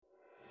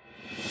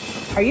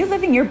Are you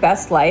living your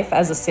best life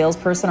as a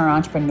salesperson or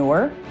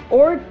entrepreneur?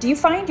 Or do you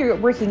find you're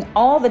working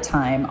all the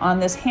time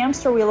on this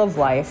hamster wheel of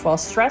life while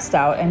stressed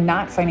out and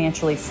not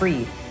financially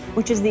free,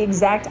 which is the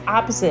exact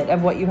opposite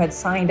of what you had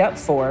signed up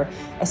for,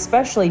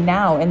 especially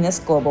now in this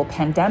global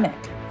pandemic?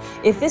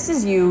 If this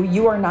is you,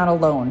 you are not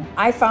alone.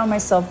 I found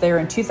myself there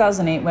in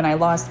 2008 when I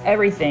lost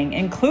everything,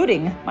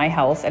 including my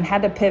health, and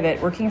had to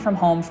pivot working from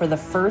home for the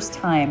first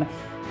time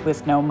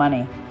with no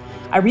money.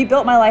 I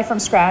rebuilt my life from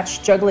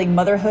scratch, juggling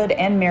motherhood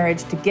and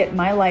marriage to get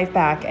my life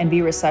back and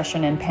be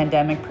recession and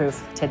pandemic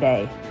proof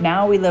today.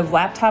 Now we live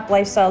laptop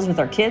lifestyles with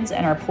our kids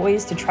and are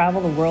poised to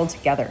travel the world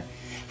together.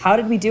 How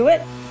did we do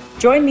it?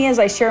 Join me as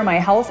I share my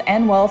health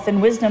and wealth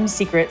and wisdom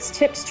secrets,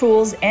 tips,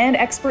 tools, and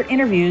expert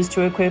interviews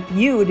to equip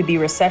you to be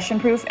recession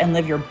proof and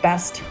live your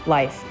best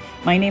life.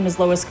 My name is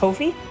Lois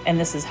Kofi, and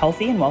this is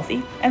Healthy and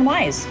Wealthy and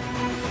Wise.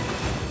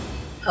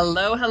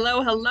 Hello,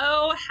 hello,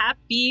 hello.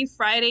 Happy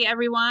Friday,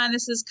 everyone.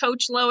 This is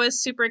Coach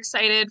Lois. Super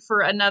excited for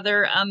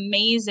another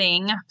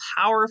amazing,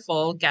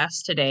 powerful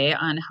guest today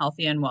on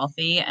Healthy and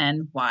Wealthy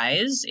and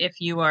Wise. If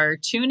you are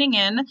tuning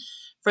in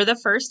for the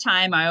first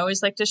time, I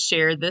always like to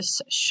share this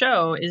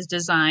show is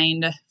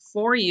designed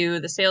for you,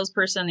 the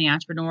salesperson, the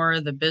entrepreneur,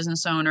 the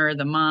business owner,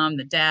 the mom,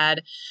 the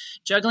dad,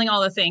 juggling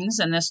all the things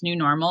in this new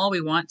normal.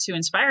 We want to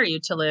inspire you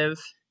to live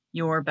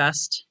your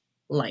best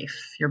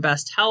life, your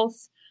best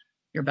health,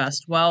 your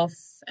best wealth,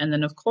 and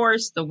then, of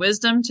course, the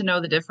wisdom to know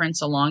the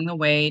difference along the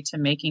way to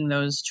making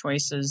those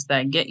choices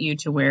that get you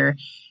to where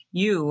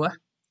you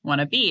want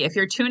to be. If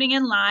you're tuning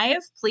in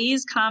live,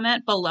 please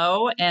comment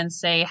below and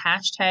say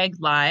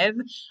 #live.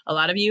 A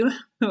lot of you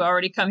who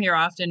already come here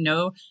often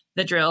know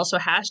the drill. So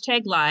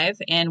 #live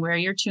and where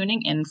you're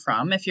tuning in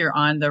from if you're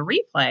on the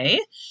replay.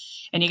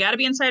 And you got to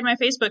be inside my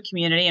Facebook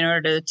community in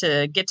order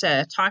to get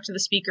to talk to the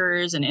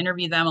speakers and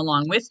interview them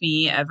along with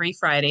me every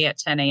Friday at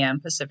 10 a.m.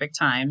 Pacific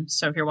time.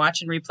 So if you're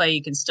watching replay,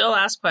 you can still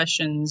ask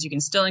questions. You can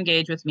still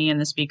engage with me and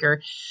the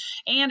speaker.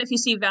 And if you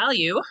see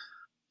value,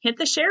 hit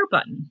the share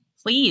button.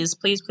 Please,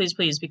 please, please,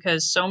 please,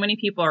 because so many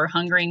people are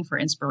hungering for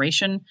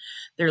inspiration.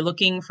 They're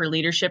looking for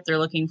leadership. They're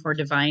looking for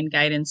divine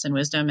guidance and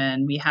wisdom.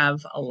 And we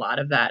have a lot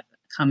of that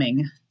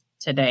coming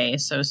today.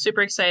 So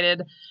super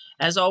excited.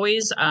 As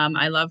always,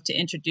 I love to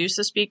introduce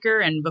the speaker.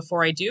 And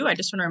before I do, I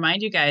just want to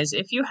remind you guys,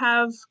 if you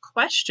have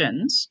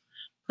questions,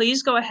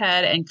 please go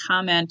ahead and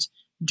comment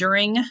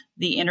during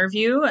the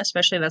interview,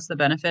 especially that's the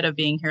benefit of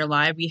being here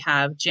live. We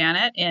have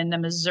Janet in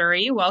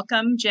Missouri.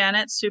 Welcome,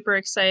 Janet. Super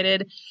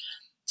excited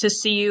to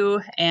see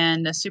you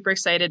and super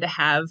excited to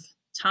have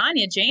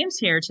Tanya James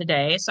here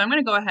today. So I'm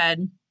going to go ahead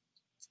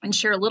and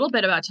share a little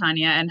bit about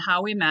Tanya and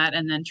how we met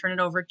and then turn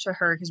it over to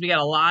her because we got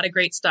a lot of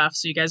great stuff.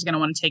 So you guys are going to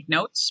want to take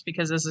notes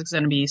because this is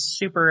going to be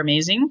super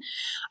amazing.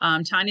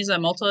 Tanya's a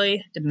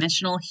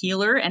multi-dimensional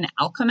healer and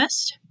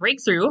alchemist,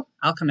 breakthrough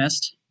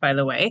alchemist, by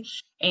the way.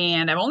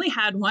 And I've only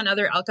had one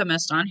other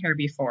alchemist on here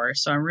before.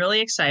 So I'm really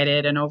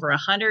excited. And over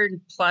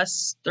 100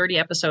 plus 30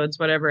 episodes,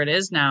 whatever it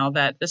is now,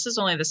 that this is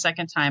only the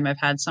second time I've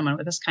had someone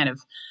with this kind of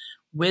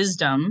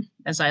wisdom,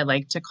 as I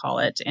like to call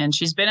it. And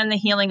she's been in the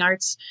healing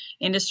arts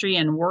industry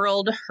and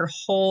world her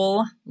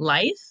whole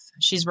life.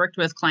 She's worked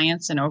with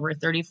clients in over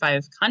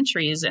 35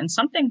 countries and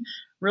something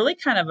really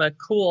kind of a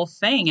cool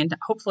thing. And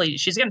hopefully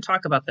she's going to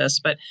talk about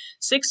this, but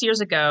 6 years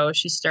ago,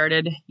 she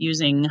started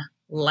using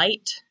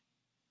light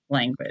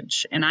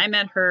language. And I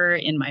met her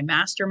in my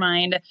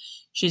mastermind.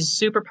 She's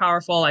super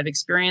powerful. I've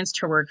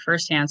experienced her work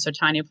firsthand. So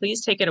Tanya,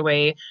 please take it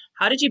away.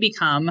 How did you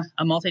become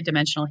a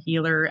multidimensional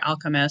healer,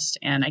 alchemist?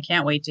 And I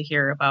can't wait to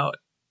hear about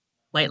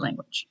light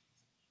language.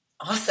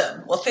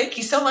 Awesome. Well, thank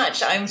you so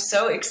much. I'm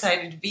so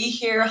excited to be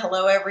here.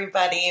 Hello,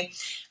 everybody.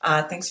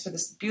 Thanks for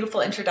this beautiful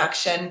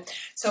introduction.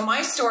 So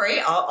my story,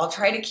 I'll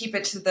try to keep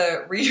it to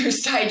the Reader's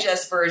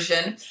Digest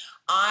version.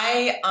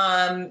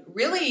 I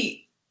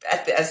really,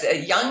 as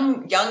a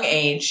young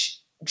age,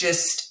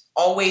 just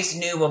always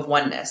knew of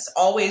oneness,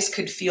 always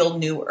could feel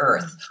new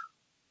earth.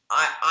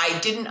 I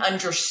didn't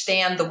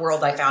understand the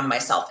world I found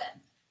myself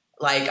in.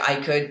 Like I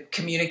could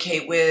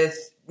communicate with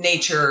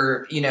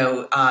nature,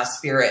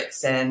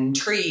 spirits and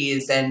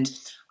trees. And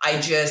I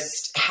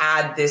just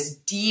had this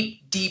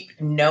deep, deep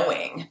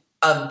knowing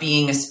of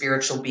being a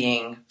spiritual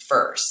being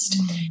first.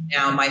 Mm-hmm.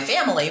 Now, my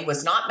family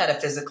was not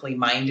metaphysically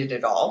minded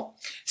at all.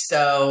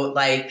 So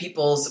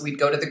we'd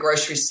go to the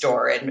grocery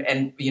store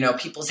and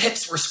people's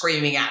hips were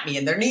screaming at me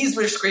and their knees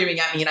were screaming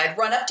at me. And I'd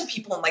run up to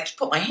people and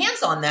put my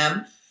hands on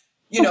them,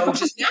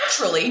 just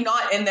naturally,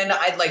 and then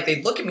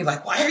they'd look at me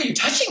like, why are you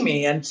touching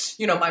me? And,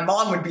 my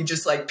mom would be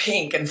just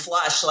pink and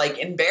flush,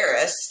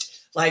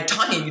 embarrassed,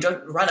 Tanya, you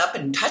don't run up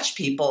and touch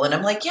people. And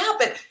I'm like, yeah,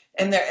 but,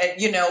 and they're,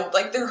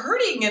 they're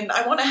hurting and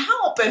I want to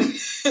help. And,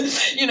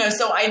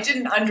 so I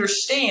didn't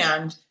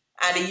understand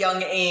at a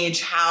young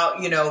age how,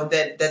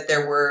 that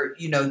there were,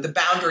 the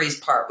boundaries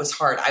part was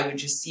hard. I would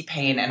just see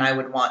pain and I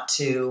would want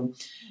to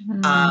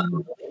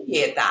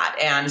alleviate that.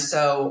 And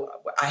so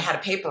I had a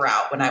paper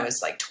out when I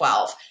was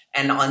 12.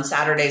 And on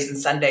Saturdays and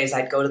Sundays,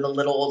 I'd go to the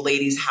little old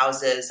ladies'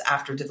 houses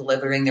after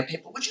delivering their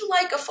paper. Would you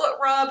like a foot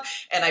rub?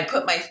 And I'd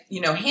put my,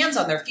 hands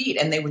on their feet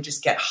and they would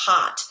just get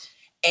hot.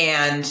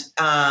 and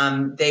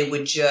they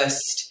would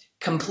just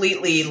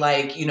completely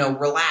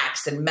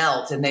relax and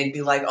melt. And they'd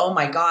be like, oh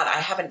my God, I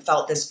haven't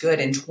felt this good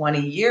in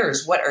 20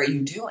 years. What are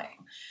you doing?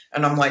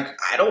 And I'm like,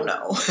 I don't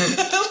know.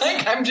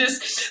 I'm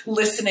just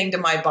listening to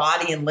my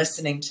body and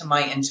listening to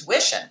my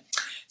intuition.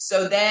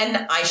 So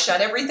then I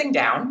shut everything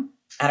down.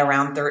 At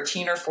around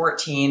 13 or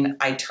 14,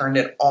 I turned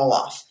it all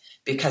off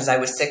because I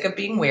was sick of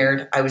being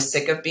weird. I was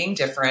sick of being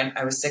different.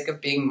 I was sick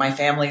of being, my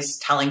family's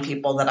telling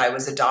people that I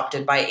was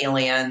adopted by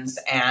aliens.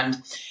 And,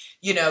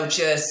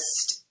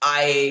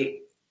 I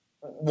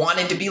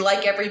wanted to be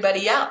like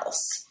everybody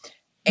else.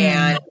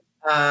 And,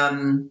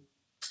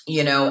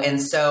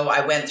 and so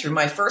I went through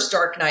my first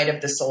dark night of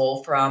the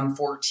soul from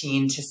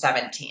 14 to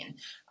 17,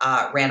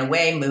 ran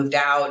away, moved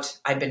out.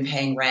 I'd been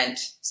paying rent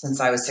since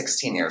I was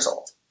 16 years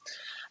old.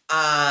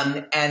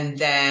 And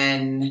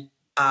then,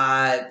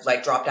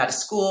 dropped out of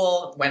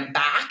school, went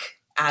back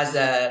as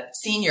a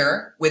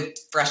senior with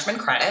freshman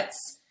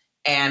credits,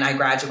 and I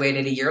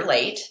graduated a year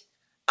late,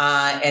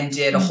 and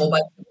did a whole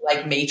bunch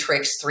of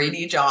Matrix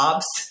 3D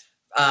jobs,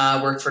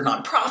 worked for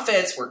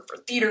nonprofits, worked for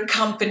theater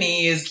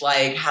companies,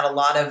 had a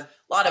lot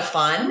of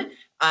fun,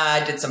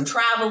 did some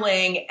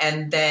traveling.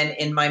 And then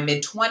in my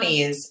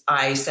mid-20s,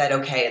 I said,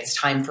 okay, it's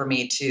time for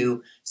me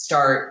to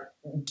start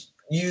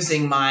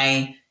using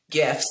my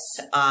gifts.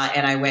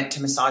 And I went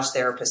to massage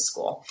therapist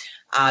school,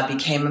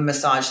 became a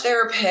massage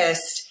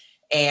therapist,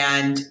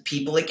 and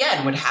people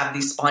again would have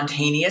these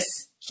spontaneous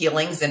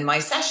healings in my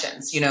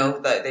sessions.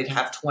 They'd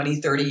have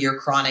 20, 30-year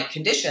chronic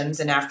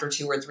conditions. And after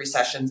 2 or 3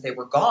 sessions, they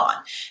were gone.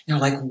 And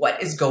they're like,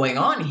 what is going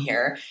on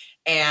here?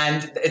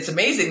 And it's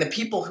amazing. The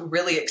people who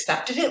really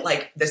accepted it,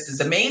 this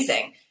is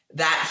amazing.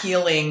 That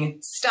healing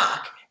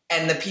stuck.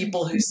 And the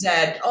people who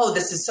said, oh,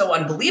 this is so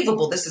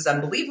unbelievable. This is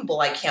unbelievable.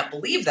 I can't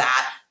believe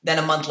that. Then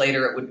a month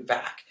later, it would be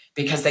back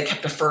because they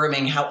kept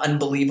affirming how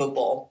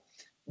unbelievable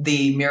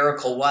the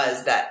miracle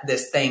was that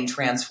this thing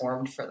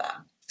transformed for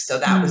them. So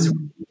that was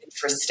really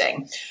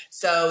interesting.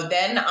 So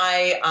then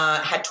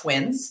I had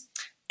twins,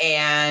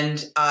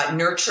 and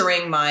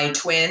nurturing my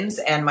twins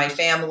and my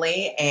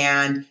family,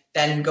 and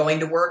then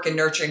going to work and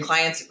nurturing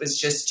clients, it was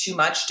just too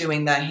much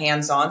doing the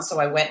hands-on. So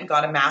I went and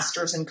got a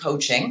master's in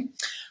coaching.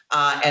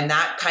 And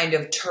that kind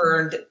of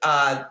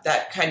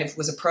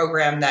was a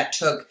program that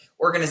took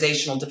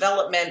organizational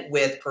development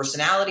with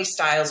personality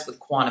styles, with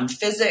quantum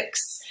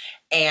physics,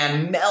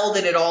 and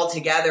melded it all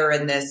together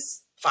in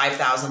this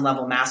 5,000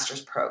 level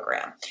master's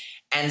program.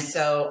 And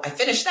so I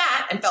finished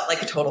that and felt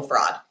like a total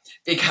fraud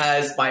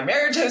because my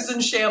marriage was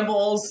in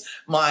shambles,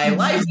 my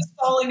life was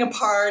falling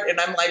apart, and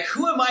I'm like,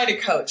 who am I to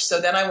coach? So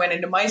then I went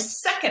into my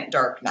second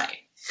dark night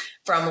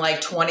from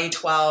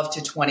 2012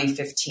 to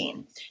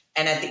 2015.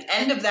 And at the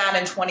end of that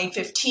in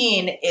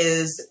 2015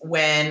 is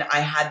when I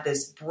had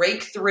this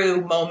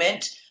breakthrough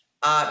moment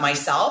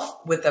myself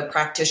with a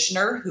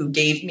practitioner who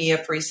gave me a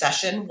free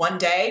session one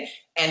day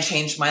and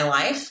changed my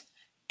life.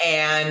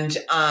 And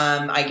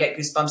I get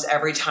goosebumps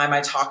every time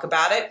I talk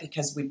about it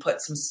because we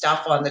put some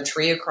stuff on the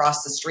tree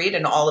across the street,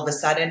 and all of a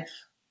sudden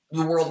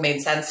the world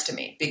made sense to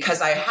me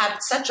because I had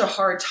such a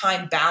hard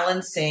time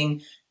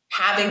balancing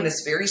having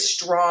this very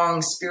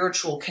strong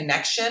spiritual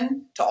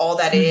connection to all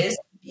that is,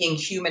 being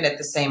human at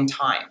the same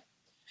time.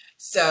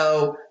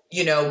 So,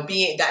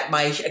 being that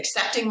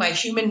accepting my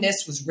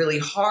humanness was really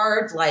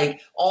hard,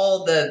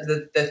 all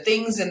the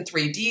things in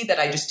 3D that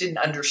I just didn't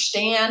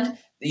understand,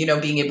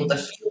 being able to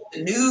feel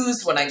the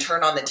news when I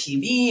turn on the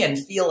TV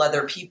and feel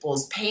other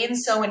people's pain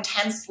so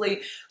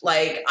intensely,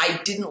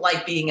 I didn't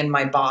like being in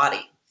my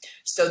body.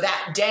 So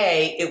that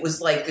day, it was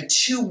like the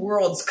two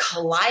worlds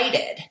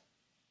collided.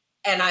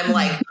 And I'm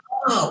like,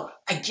 oh,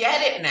 I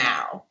get it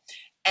now.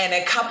 And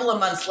a couple of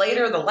months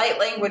later, the light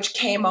language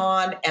came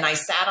on, and I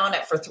sat on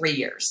it for 3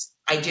 years.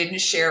 I didn't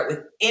share it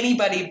with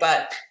anybody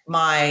but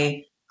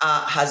my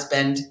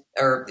husband,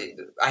 or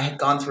I had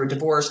gone through a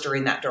divorce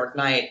during that dark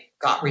night,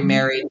 got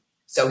remarried.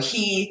 So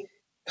he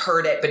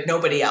heard it, but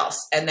nobody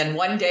else. And then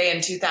one day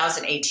in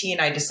 2018,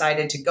 I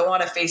decided to go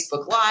on a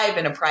Facebook Live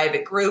in a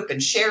private group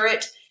and share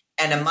it.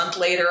 And a month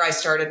later, I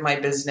started my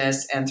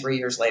business. And 3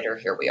 years later,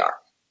 here we are.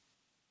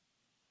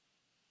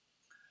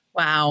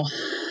 Wow.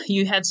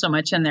 You had so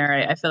much in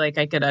there. I feel like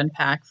I could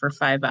unpack for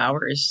 5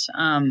 hours.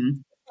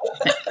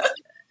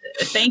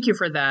 Thank you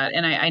for that.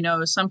 And I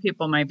know some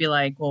people might be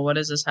like, well, what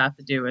does this have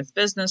to do with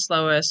business,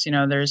 Lois?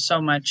 There's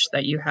so much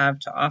that you have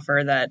to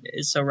offer that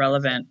is so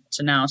relevant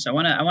to now. So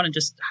I want to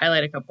just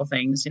highlight a couple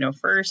things.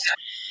 First,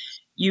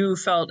 you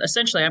felt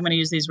essentially, I'm going to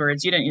use these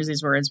words. You didn't use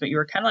these words, but you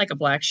were kind of like a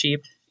black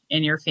sheep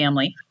in your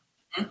family.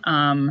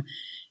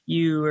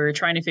 You were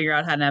trying to figure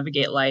out how to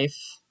navigate life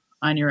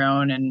on your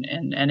own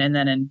and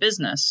then in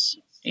business,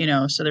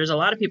 so there's a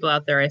lot of people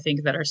out there, I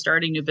think, that are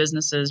starting new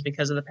businesses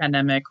because of the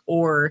pandemic,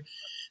 or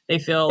they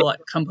feel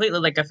completely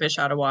like a fish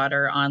out of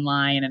water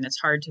online, and it's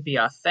hard to be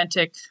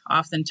authentic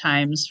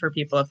oftentimes for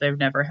people if they've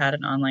never had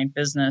an online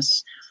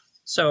business.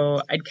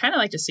 So I'd kind of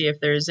like to see if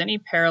there's any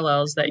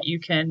parallels that you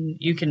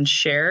can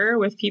share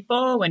with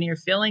people when you're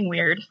feeling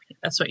weird.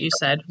 That's what you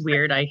said,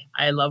 weird.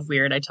 I love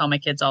weird. I tell my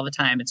kids all the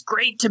time, it's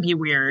great to be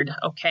weird,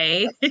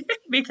 okay?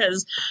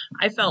 Because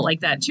I felt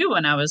like that too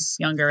when I was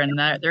younger, and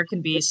that there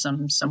can be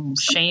some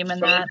shame in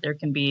that. There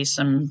can be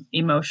some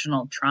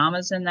emotional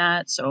traumas in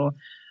that. So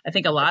I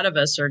think a lot of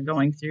us are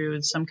going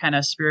through some kind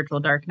of spiritual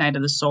dark night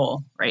of the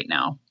soul right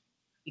now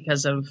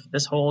because of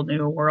this whole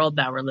new world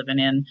that we're living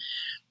in.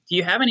 Do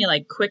you have any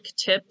like quick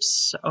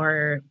tips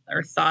or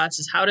thoughts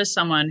as how does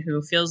someone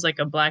who feels like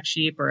a black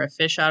sheep or a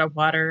fish out of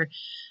water,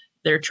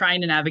 they're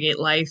trying to navigate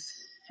life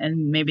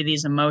and maybe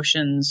these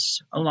emotions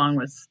along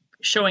with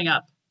showing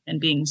up and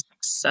being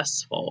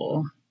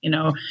successful?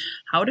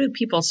 How do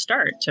people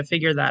start to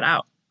figure that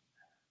out?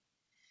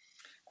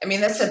 I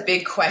mean, that's a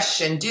big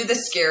question. Do the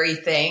scary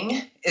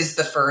thing is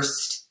the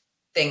first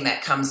thing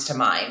that comes to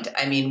mind.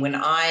 I mean, when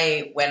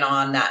I went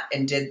on that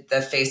and did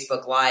the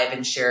Facebook Live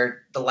and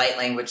shared the light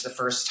language the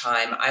first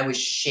time, I was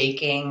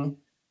shaking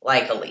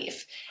like a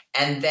leaf.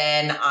 And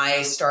then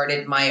I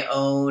started my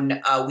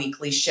own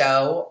weekly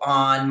show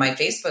on my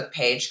Facebook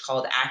page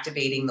called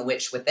Activating the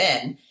Witch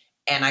Within.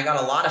 And I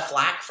got a lot of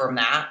flack from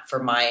that,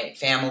 from my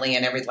family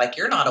and everything. Like,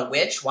 you're not a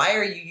witch. Why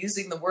are you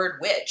using the word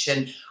witch?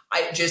 And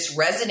it just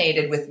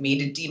resonated with me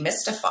to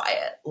demystify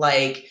it.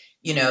 Like,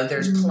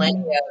 there's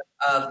plenty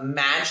of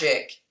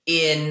magic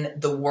in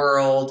the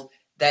world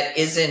that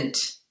isn't,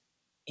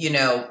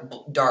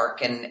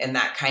 dark and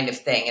that kind of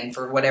thing. And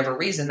for whatever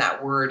reason,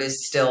 that word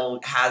still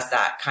has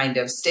that kind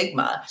of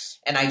stigma.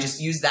 And I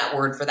just used that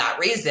word for that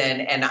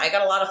reason. And I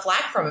got a lot of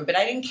flack from it, but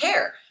I didn't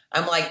care.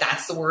 I'm like,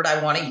 that's the word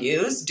I want to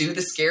use. Do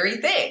the scary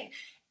thing.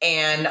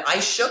 And I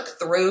shook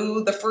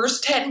through the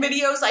first 10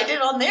 videos I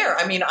did on there.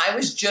 I mean, I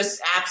was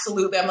just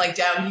absolutely, I'm like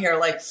down here,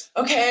 like,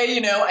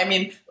 okay,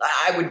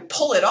 I would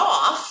pull it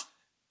off.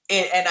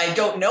 And I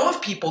don't know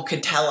if people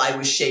could tell I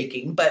was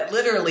shaking, but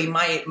literally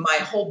my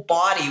whole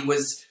body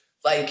was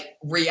like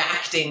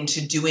reacting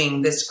to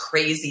doing this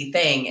crazy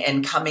thing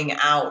and coming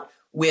out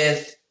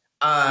with,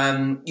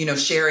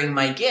 sharing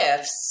my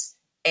gifts.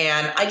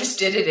 And I just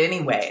did it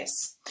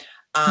anyways.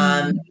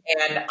 And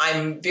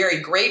I'm very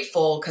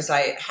grateful because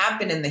I have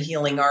been in the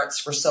healing arts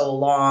for so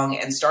long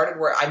and started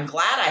where I'm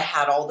glad I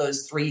had all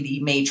those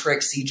 3D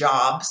matrixy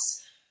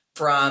jobs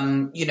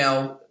from,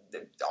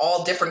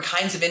 all different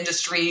kinds of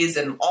industries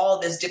and all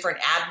this different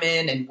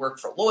admin and work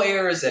for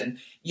lawyers and,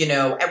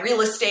 at real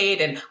estate.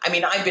 And I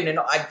mean, I've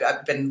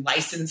been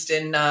licensed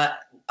in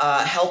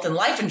health and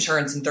life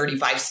insurance in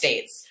 35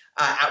 states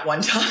at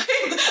one time.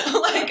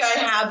 Like, I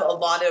have a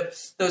lot of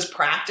those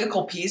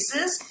practical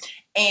pieces.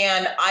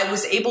 And I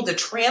was able to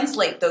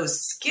translate those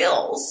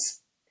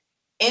skills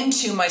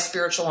into my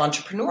spiritual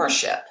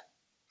entrepreneurship.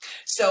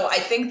 So I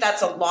think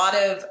that's a lot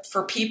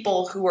for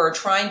people who are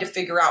trying to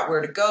figure out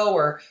where to go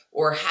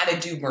or how to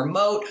do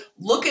remote.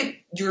 Look at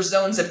your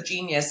zones of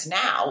genius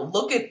now.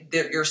 Look at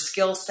your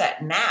skill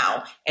set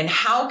now. And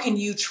how can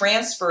you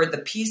transfer the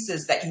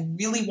pieces that you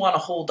really want to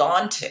hold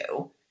on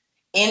to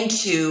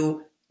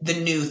into the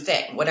new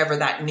thing, whatever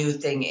that new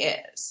thing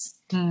is.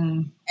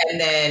 And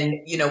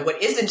then,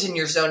 what isn't in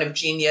your zone of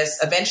genius,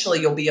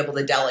 eventually you'll be able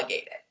to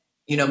delegate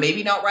it.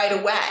 Maybe not right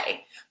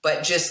away,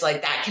 but just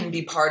like that can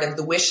be part of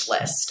the wish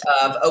list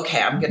of,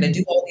 okay, I'm going to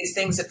do all these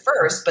things at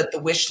first, but the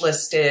wish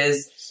list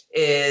is,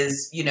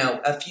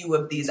 a few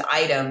of these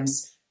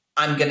items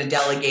I'm going to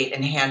delegate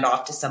and hand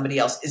off to somebody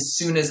else as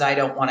soon as I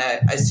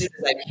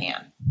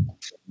can.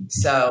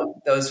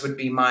 So those would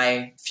be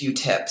my few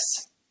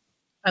tips.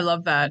 I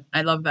love that.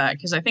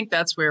 Because I think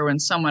that's where when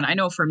someone, I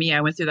know for me, I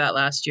went through that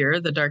last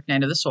year, the dark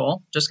night of the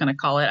soul, just going to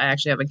call it. I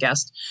actually have a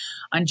guest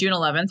on June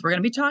 11th. We're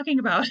going to be talking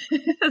about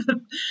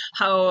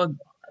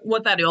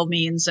what that all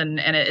means. And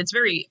it's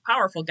very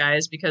powerful,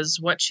 guys, because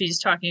what she's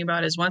talking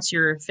about is once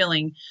you're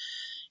feeling,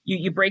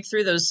 you break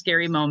through those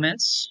scary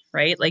moments,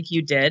 right? Like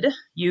you did,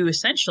 you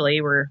essentially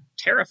were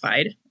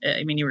terrified.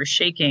 I mean, you were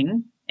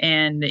shaking.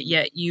 And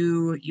yet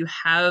you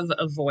have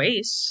a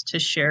voice to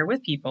share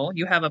with people.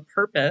 You have a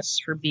purpose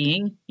for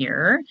being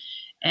here.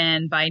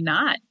 And by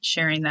not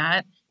sharing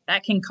that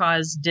can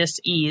cause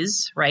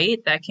dis-ease, right?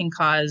 That can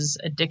cause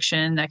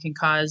addiction. That can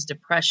cause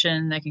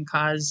depression. That can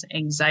cause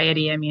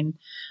anxiety. I mean,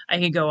 I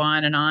could go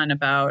on and on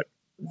about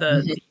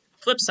the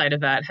flip side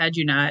of that. Had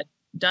you not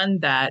done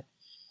that,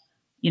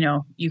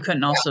 you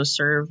couldn't also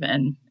serve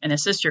and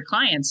assist your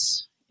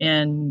clients,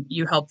 and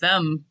you help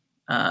them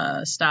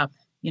stop,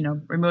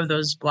 remove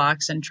those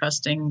blocks and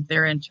trusting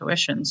their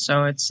intuition.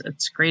 So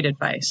it's great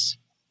advice.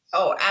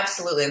 Oh,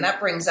 absolutely. And that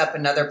brings up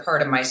another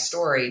part of my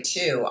story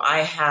too. I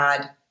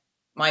had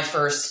my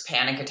first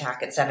panic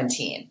attack at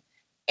 17.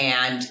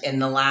 And in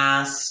the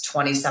last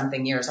 20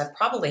 something years, I've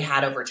probably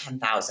had over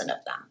 10,000 of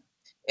them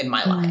in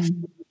my life.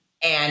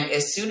 And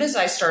as soon as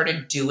I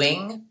started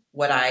doing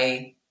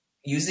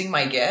using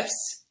my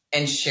gifts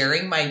and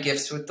sharing my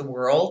gifts with the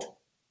world,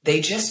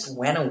 they just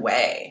went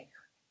away.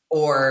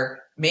 Or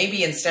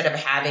maybe instead of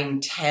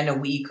having 10 a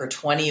week or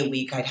 20 a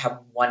week, I'd have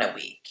 1 a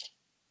week.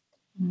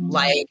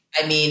 Like,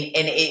 I mean,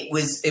 and it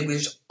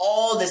was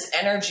all this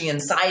energy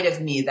inside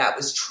of me that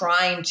was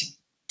trying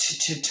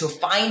to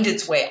find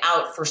its way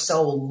out for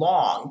so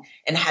long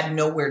and had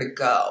nowhere to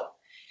go.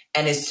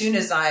 And as soon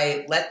as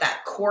I let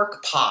that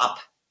cork pop,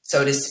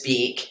 so to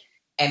speak,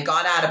 and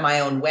got out of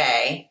my own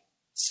way,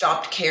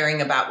 stopped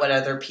caring about what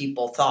other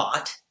people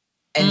thought,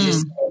 and just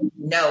said,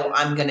 no,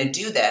 I'm going to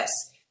do this.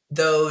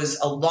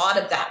 A lot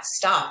of that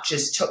stuff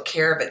just took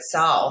care of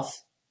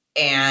itself,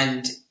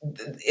 and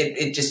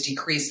it just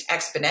decreased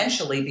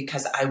exponentially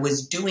because I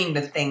was doing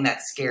the thing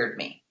that scared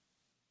me.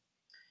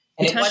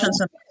 And it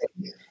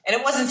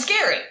wasn't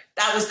scary.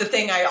 That was the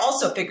thing I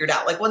also figured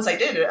out. Like, once I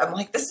did it, I'm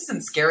like, this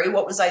isn't scary.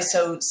 What was I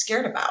so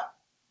scared about?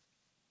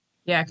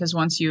 Yeah, because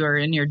once you are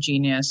in your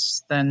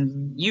genius,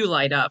 then you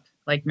light up.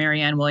 Like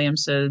Marianne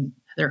Williams said,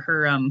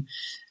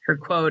 her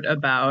quote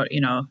about,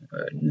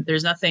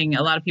 there's nothing,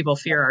 a lot of people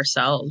fear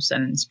ourselves,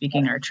 and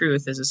speaking our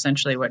truth is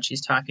essentially what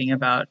she's talking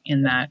about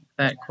in that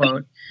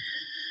quote.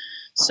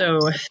 So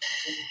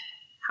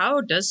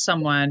how does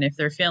someone, if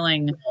they're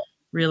feeling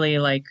really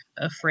like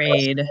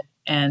afraid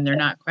and they're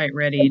not quite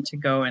ready to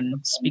go and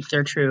speak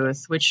their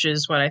truth, which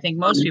is what I think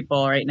most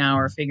people right now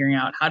are figuring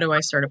out, how do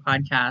I start a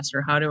podcast,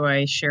 or how do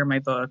I share my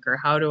book, or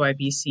how do I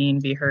be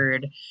seen, be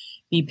heard,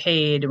 be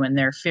paid, when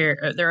they're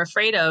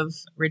afraid of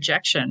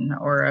rejection,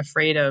 or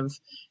afraid of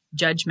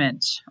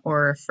judgment,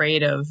 or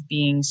afraid of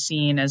being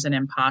seen as an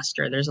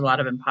imposter. There's a lot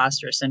of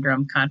imposter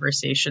syndrome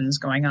conversations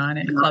going on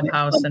in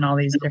Clubhouse and all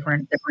these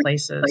different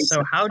places.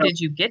 So how did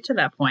you get to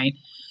that point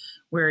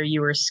where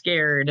you were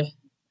scared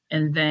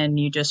and then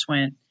you just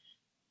went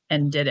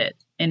and did it?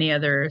 Any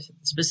other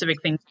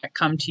specific things that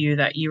come to you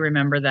that you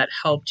remember that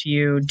helped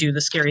you do the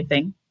scary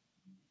thing?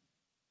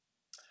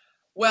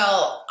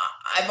 Well,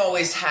 I've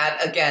always had,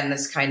 again,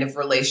 this kind of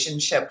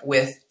relationship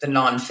with the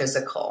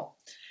non-physical.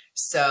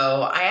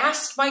 So I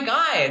asked my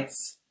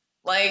guides.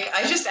 Like,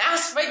 I just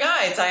asked my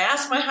guides. I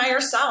asked my higher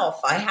self.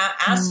 I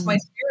asked my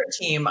spirit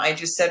team. I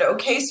just said,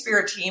 okay,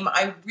 spirit team,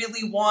 I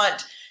really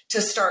want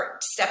to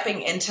start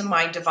stepping into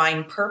my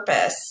divine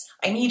purpose.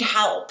 I need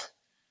help.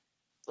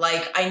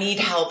 Like, I need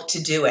help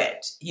to do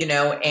it,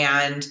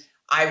 and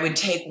I would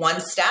take one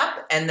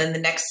step and then the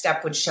next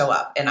step would show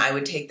up, and I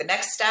would take the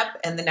next step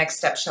and the next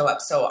step show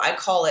up. So I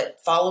call it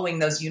following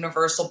those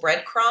universal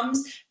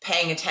breadcrumbs,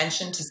 paying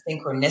attention to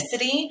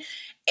synchronicity,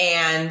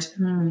 and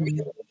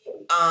really,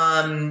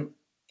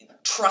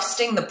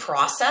 trusting the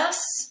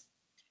process.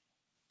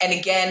 And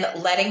again,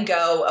 letting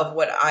go of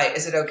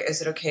is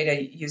it okay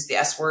to use the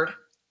S word?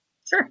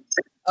 Sure.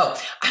 Oh,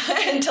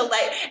 and to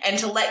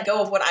let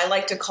go of what I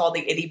like to call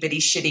the itty bitty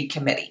shitty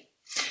committee.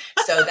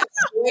 So that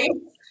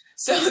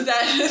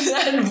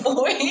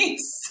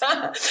voice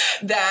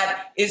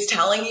that is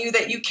telling you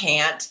that you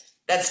can't,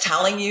 that's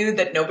telling you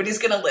that nobody's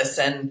going to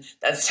listen,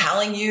 that's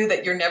telling you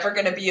that you're never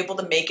going to be able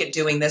to make it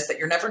doing this, that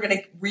you're never going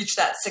to reach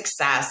that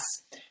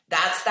success.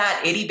 That's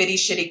that itty bitty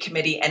shitty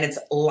committee, and it's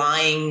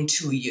lying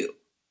to you.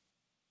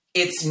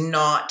 It's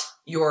not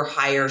your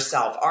higher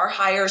self. Our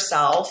higher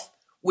self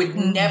would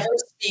never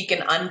speak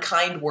an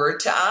unkind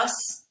word to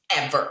us,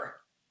 ever.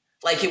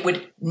 Like, it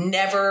would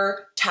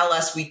never tell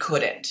us we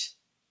couldn't.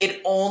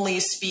 It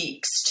only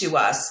speaks to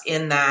us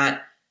in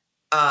that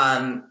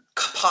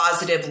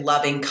positive,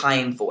 loving,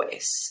 kind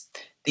voice.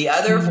 The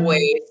other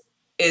voice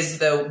is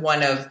the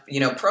one of,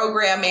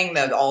 programming,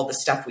 all the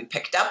stuff we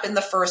picked up in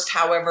the first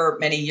however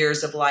many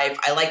years of life.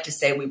 I like to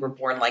say we were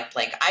born like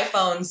blank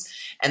iPhones,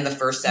 and the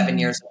first 7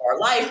 years of our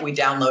life, we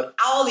download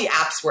all the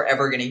apps we're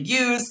ever going to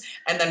use.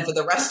 And then for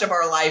the rest of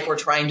our life, we're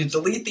trying to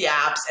delete the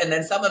apps. And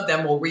then some of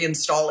them will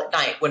reinstall at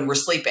night when we're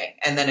sleeping.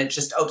 And then it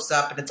just opens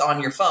up and it's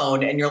on your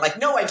phone. And you're like,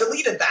 no, I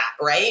deleted that,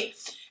 right?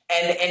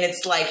 And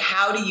it's like,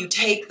 how do you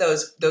take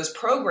those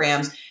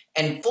programs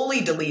and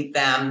fully delete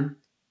them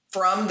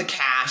from the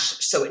cache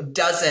so it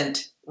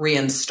doesn't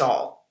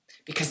reinstall?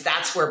 Because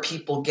that's where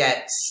people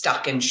get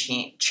stuck in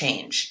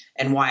change.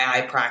 And why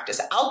I practice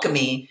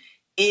alchemy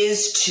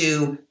is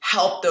to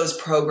help those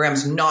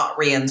programs not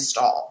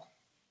reinstall.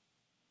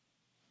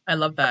 I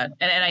love that.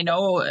 And I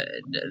know,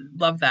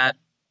 love that,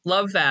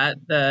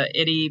 the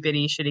itty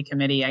bitty shitty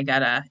committee.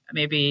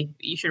 Maybe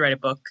you should write a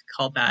book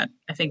called that.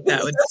 I think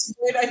that would. That's a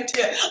great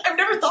idea. I've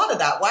never thought of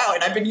that. Wow.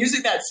 And I've been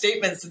using that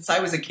statement since I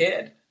was a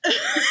kid.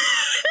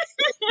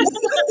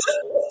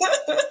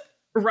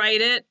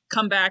 Write it,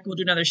 come back, we'll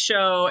do another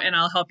show, and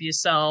I'll help you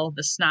sell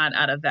the snot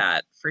out of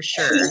that for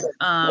sure.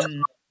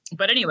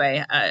 But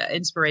anyway,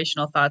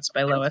 inspirational thoughts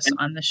by Lois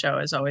on the show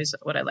is always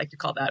what I like to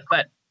call that.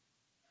 But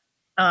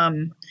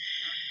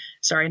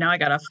sorry, now I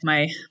got off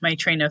my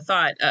train of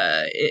thought.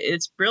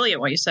 It's brilliant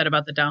what you said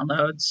about the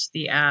downloads,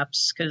 the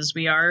apps, because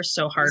we are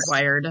so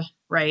hardwired,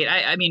 right?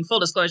 I mean, full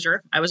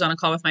disclosure, I was on a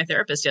call with my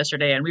therapist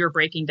yesterday, and we were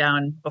breaking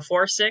down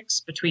before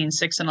 6, between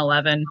 6 and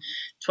 11,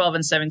 12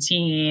 and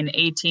 17,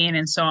 18,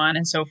 and so on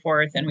and so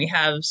forth. And we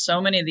have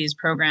so many of these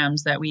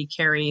programs that we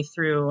carry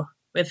through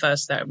with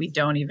us that we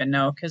don't even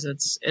know because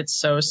it's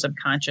so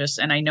subconscious.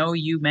 And I know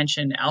you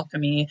mentioned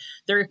alchemy.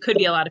 There could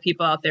be a lot of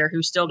people out there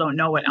who still don't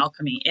know what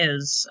alchemy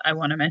is. I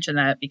want to mention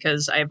that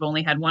because I've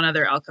only had one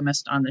other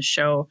alchemist on the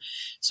show.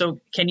 So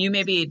can you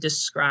maybe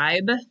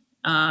describe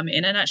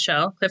in a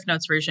nutshell, Cliff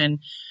Notes version,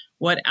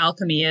 what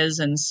alchemy is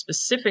and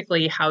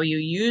specifically how you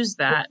use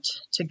that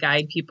to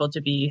guide people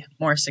to be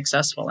more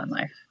successful in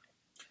life?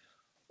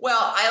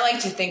 Well, I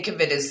like to think of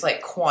it as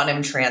like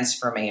quantum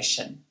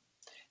transformation.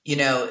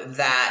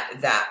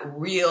 That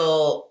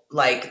real,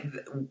 like,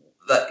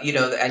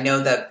 I know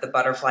that the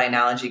butterfly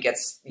analogy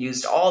gets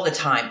used all the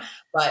time,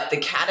 but the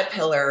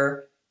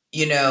caterpillar,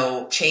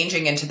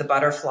 changing into the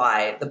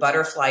butterfly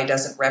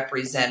doesn't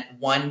represent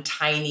one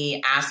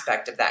tiny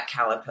aspect of that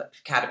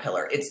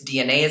caterpillar. Its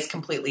DNA is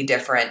completely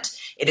different.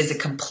 It is a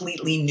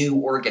completely new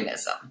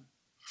organism.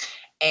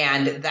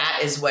 And that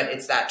is what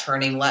it's that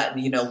turning lead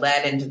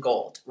into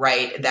gold,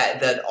 right?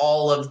 That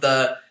all of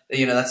the,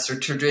 that's the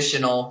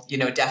traditional,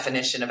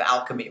 definition of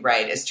alchemy,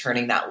 right? Is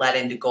turning that lead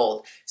into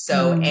gold.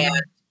 So,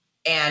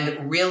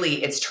 and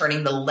really it's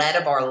turning the lead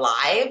of our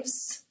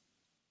lives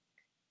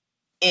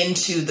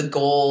into the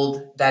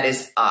gold that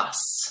is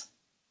us.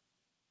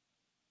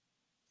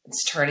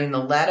 It's turning the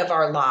lead of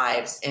our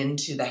lives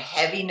into the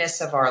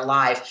heaviness of our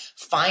life,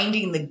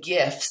 finding the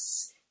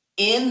gifts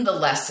in the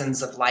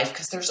lessons of life,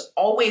 because there's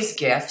always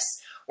gifts.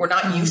 We're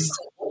not used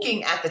to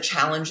looking at the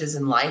challenges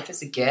in life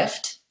as a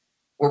gift.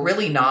 We're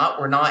really not.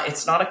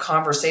 It's not a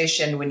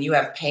conversation when you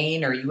have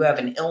pain or you have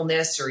an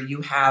illness or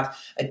you have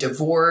a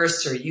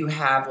divorce or you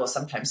have, well,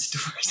 sometimes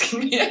divorce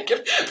can be a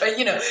gift, but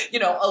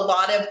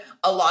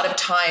a lot of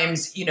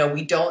times,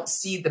 we don't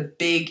see the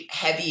big,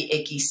 heavy,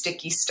 icky,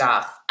 sticky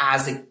stuff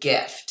as a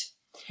gift.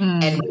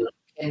 And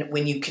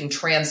when you can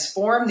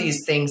transform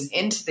these things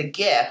into the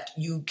gift,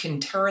 you can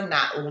turn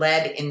that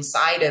lead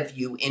inside of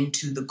you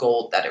into the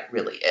gold that it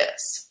really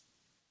is.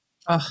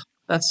 Oh,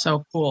 that's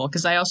so cool.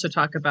 Because I also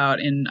talk about,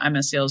 I'm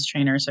a sales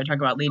trainer, so I talk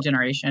about lead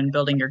generation,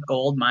 building your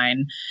gold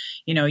mine.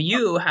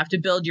 You have to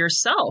build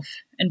yourself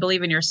and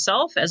believe in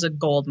yourself as a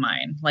gold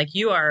mine. Like,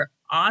 you are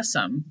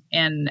awesome.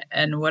 And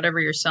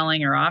whatever you're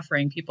selling or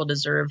offering, people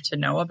deserve to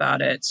know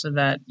about it so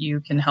that you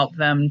can help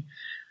them.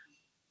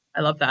 I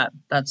love that.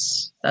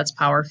 That's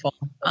powerful.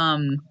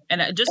 And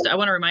I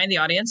want to remind the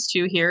audience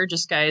too here,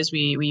 just guys,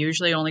 we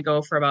usually only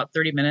go for about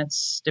 30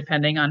 minutes,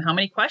 depending on how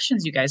many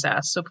questions you guys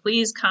ask. So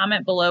please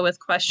comment below with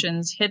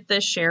questions, hit the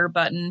share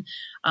button,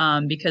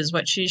 because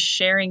what she's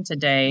sharing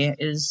today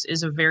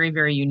is a very,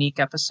 very unique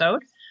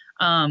episode.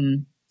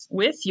 I'm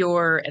going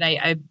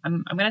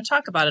to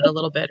talk about it a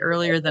little bit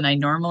earlier than I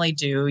normally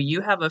do.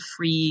 You have a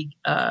free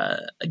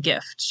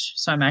gift.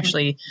 So I'm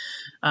actually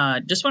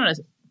just wanted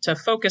to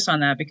focus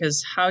on that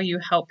because how you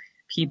help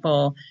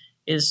people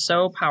is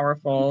so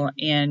powerful.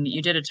 And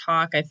you did a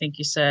talk, I think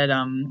you said,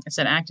 it's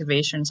an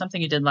activation, something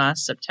you did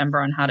last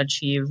September on how to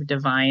achieve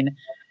divine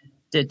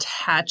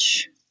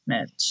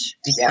detachment,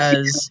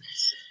 because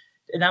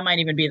that might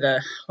even be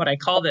what I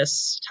call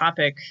this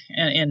topic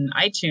in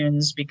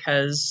iTunes,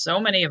 because so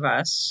many of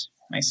us,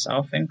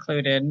 myself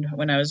included,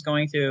 when I was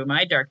going through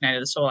my dark night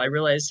of the soul, I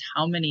realized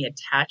how many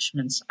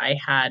attachments I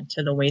had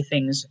to the way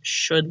things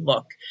should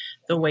look,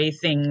 the way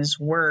things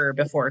were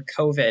before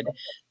COVID,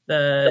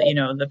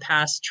 the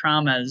past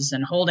traumas,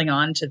 and holding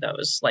on to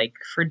those like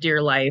for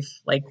dear life,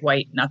 like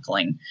white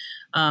knuckling.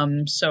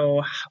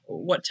 So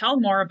tell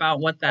more about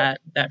what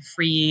that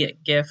free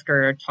gift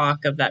or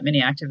talk of that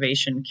mini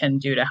activation can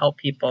do to help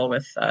people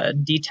with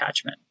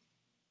detachment.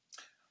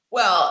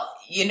 Well,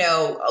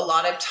 a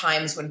lot of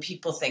times when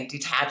people think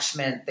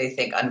detachment, they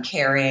think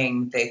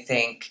uncaring, they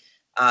think,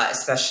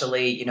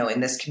 especially, in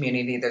this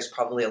community, there's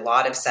probably a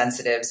lot of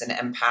sensitives and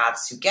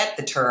empaths who get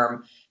the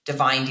term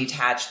divine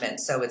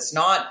detachment. So it's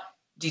not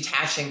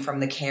detaching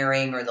from the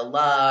caring or the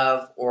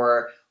love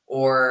or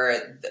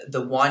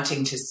the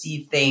wanting to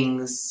see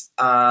things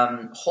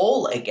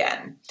whole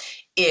again.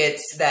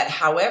 It's that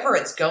however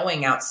it's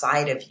going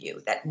outside of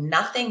you, that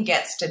nothing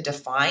gets to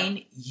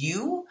define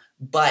you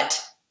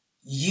but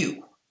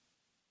you.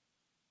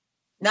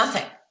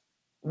 Nothing.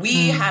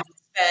 We have to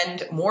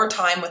spend more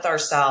time with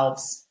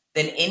ourselves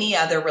than any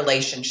other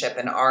relationship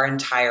in our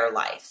entire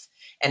life.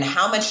 And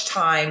how much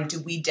time do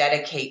we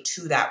dedicate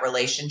to that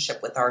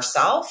relationship with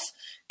ourselves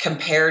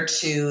compared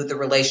to the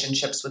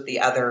relationships with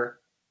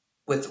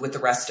the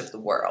rest of the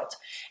world?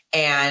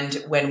 And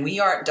when we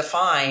aren't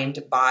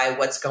defined by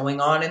what's going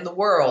on in the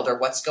world or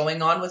what's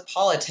going on with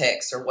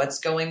politics or what's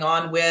going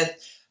on with,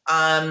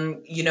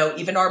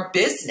 even our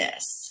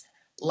business,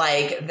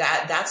 like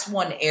that's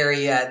one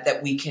area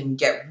that we can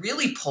get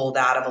really pulled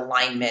out of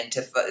alignment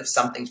if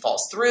something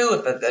falls through,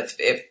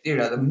 if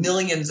the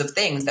millions of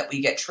things that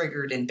we get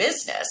triggered in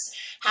business.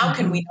 How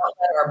can we not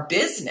let our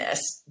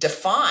business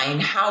define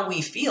how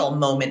we feel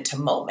moment to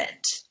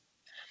moment?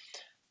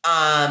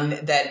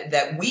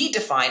 That we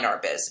define our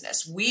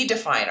business, we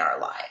define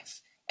our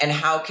life, and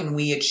how can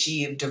we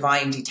achieve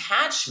divine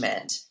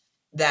detachment?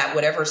 That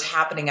whatever's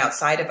happening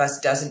outside of us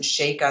doesn't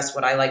shake us,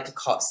 what I like to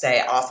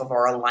say, off of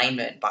our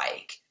alignment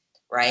bike,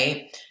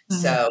 right?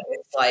 So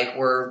it's like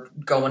we're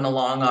going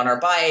along on our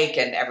bike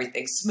and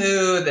everything's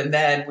smooth. And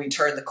then we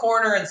turn the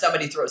corner and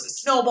somebody throws a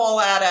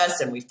snowball at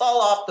us and we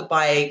fall off the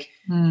bike.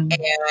 And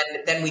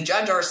then we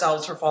judge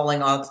ourselves for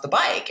falling off the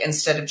bike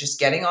instead of just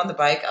getting on the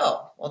bike.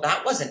 Oh, well,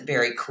 that wasn't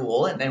very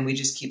cool. And then we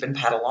just keep and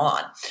pedal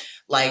on.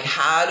 Like,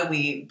 how do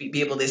we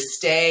be able to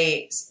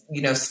stay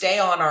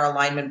on our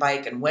alignment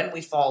bike? And when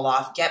we fall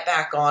off, get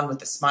back on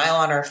with a smile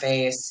on our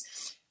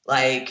face.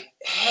 Like,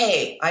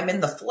 hey, I'm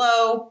in the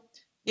flow.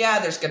 Yeah,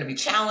 there's going to be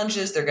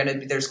challenges.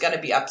 There's going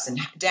to be ups and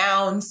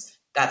downs.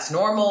 That's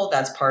normal.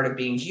 That's part of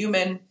being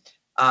human.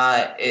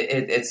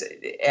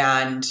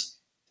 And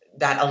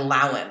that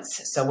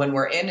allowance. So when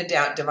we're in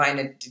a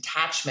divine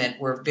detachment,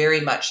 we're very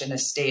much in a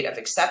state of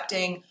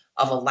accepting,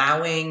 of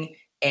allowing,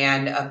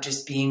 and of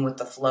just being with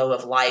the flow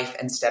of life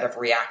instead of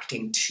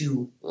reacting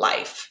to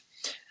life.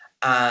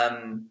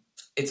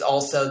 It's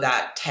also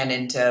that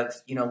tenet of,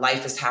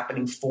 life is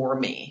happening for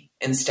me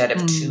instead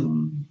of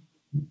to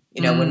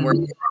me. When we're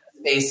in a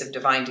space of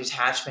divine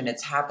detachment,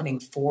 it's happening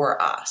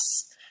for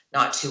us,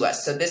 not to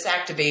us. So this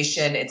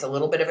activation, it's a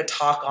little bit of a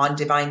talk on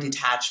divine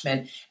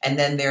detachment. And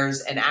then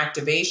there's an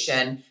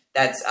activation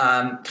that's,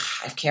 I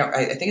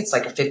think it's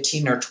like a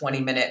 15 or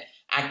 20 minute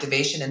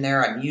activation in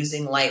there. I'm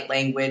using light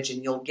language,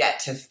 and you'll get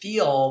to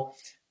feel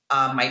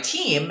my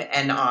team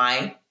and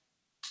I,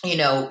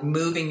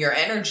 moving your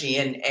energy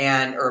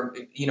or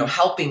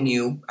helping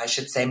you, I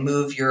should say,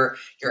 move your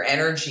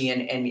energy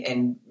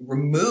and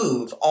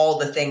remove all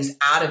the things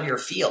out of your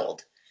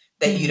field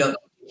that you don't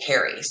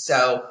carry.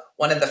 So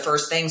one of the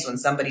first things when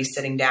somebody's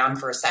sitting down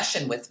for a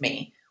session with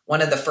me,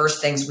 one of the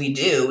first things we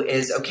do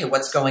is, okay,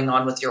 what's going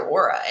on with your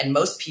aura? And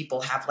most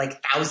people have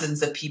like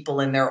thousands of people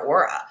in their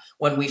aura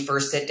when we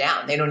first sit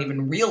down. They don't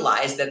even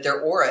realize that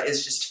their aura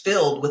is just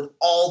filled with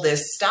all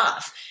this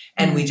stuff.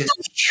 And we just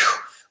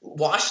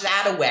wash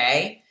that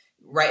away,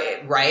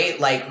 right?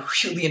 Like,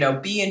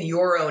 be in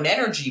your own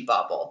energy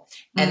bubble.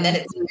 And then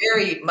it's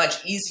very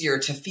much easier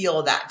to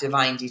feel that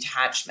divine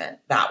detachment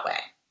that way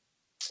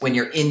when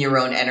you're in your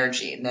own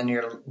energy, and then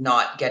you're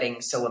not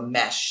getting so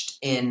enmeshed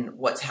in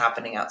what's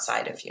happening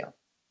outside of you.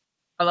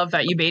 I love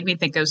that. You made me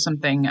think of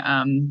something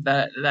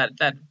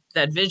that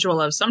visual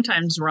of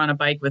sometimes we're on a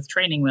bike with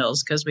training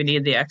wheels because we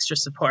need the extra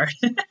support.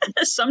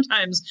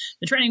 Sometimes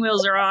the training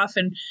wheels are off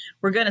and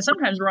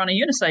sometimes we're on a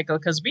unicycle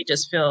because we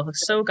just feel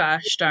so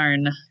gosh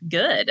darn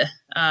good.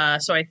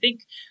 So I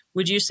think,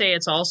 would you say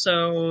it's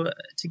also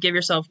to give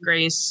yourself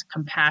grace,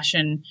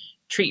 compassion,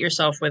 treat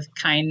yourself with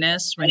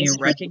kindness when you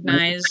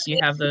recognize you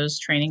have those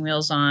training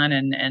wheels on,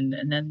 and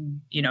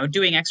then,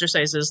 doing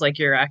exercises like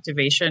your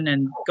activation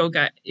and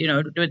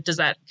does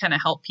that kind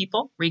of help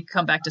people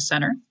come back to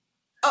center?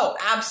 Oh,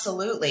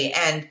 absolutely.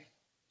 And,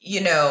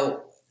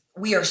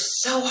 we are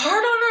so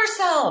hard on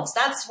ourselves.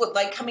 That's what,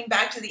 like, coming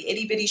back to the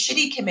itty bitty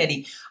shitty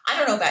committee. I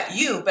don't know about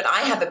you, but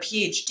I have a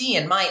PhD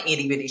in my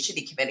itty bitty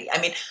shitty committee.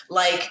 I mean,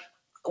 like,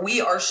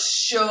 we are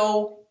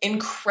so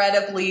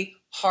incredibly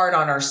hard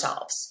on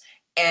ourselves.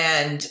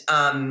 And,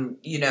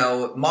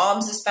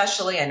 moms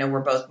especially, I know we're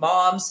both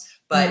moms,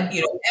 but,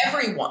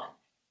 everyone.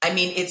 I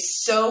mean,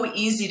 it's so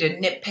easy to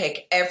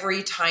nitpick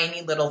every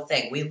tiny little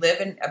thing. We live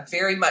in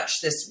very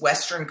much this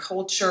Western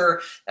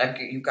culture.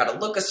 You've got to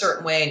look a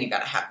certain way, and you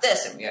got to have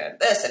this, and you got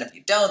this, and if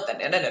you don't, then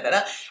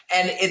da-da-da-da-da.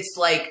 And it's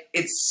like,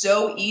 it's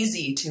so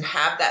easy to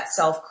have that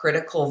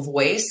self-critical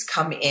voice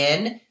come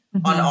in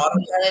on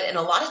autopilot. And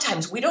a lot of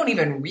times we don't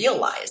even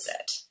realize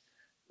it.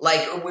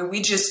 Like,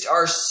 we just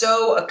are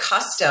so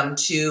accustomed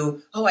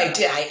to, I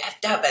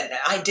effed up, and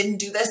I didn't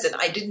do this, and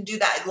I didn't do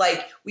that.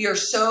 Like, we are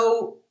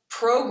so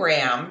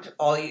programmed,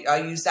 I'll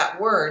use that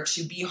word,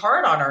 to be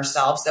hard on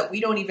ourselves that we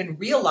don't even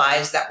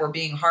realize that we're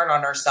being hard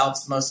on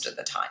ourselves most of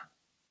the time.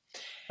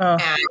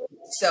 And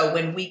so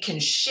when we can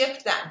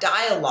shift that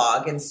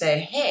dialogue and say,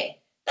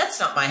 hey,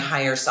 that's not my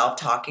higher self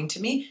talking to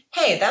me.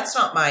 Hey, that's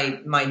not my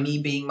me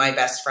being my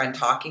best friend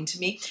talking to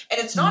me. And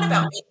it's not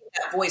about making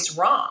that voice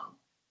wrong.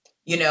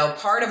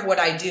 Part of what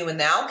I do in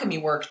the alchemy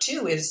work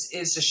too is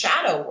the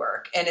shadow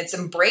work, and it's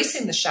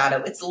embracing the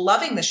shadow. It's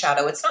loving the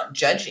shadow. It's not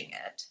judging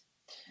it.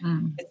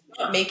 It's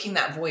not making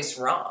that voice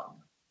wrong.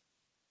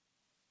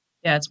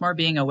 Yeah, it's more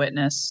being a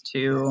witness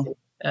to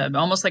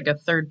almost like a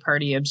third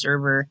party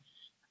observer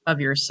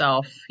of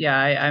yourself.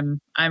 Yeah,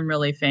 I'm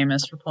really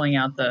famous for pulling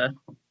out the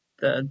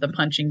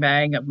punching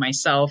bag of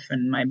myself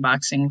and my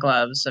boxing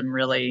gloves. I'm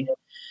really,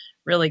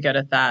 really good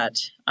at that.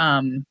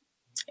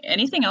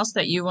 Anything else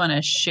that you want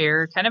to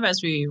share kind of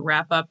as we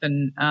wrap up,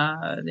 and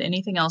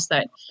anything else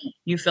that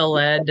you feel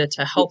led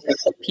to help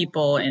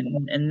people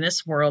in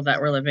this world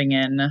that we're living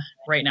in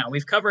right now?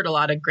 We've covered a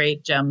lot of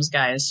great gems,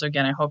 guys. So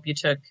again, I hope you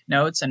took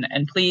notes,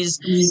 and please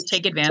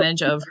take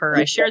advantage of her.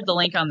 I shared the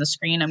link on the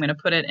screen. I'm going to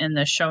put it in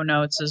the show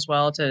notes as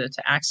well to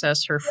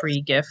access her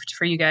free gift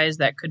for you guys.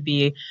 That could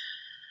be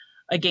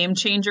a game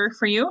changer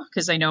for you,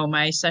 because I know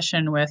my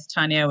session with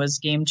Tanya was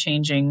game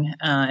changing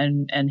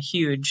and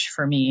huge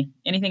for me.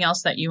 Anything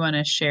else that you want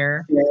to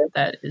share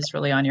that is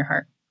really on your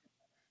heart?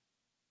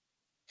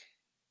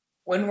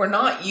 When we're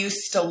not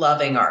used to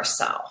loving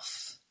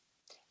ourselves,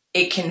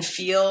 it can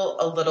feel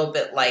a little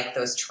bit like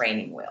those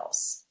training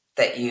wheels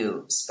that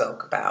you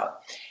spoke about.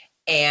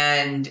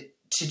 And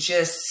to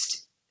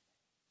just,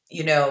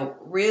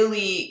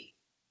 really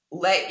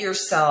let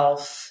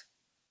yourself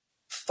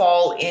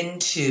fall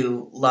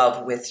into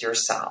love with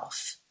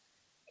yourself,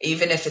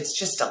 even if it's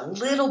just a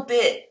little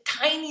bit,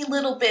 tiny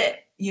little bit,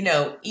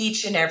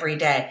 each and every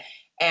day.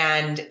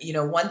 And,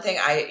 one thing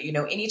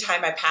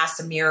anytime I pass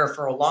a mirror,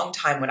 for a long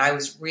time when I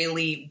was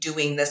really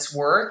doing this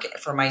work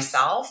for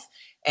myself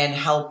and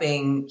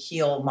helping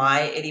heal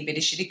my itty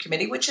bitty shitty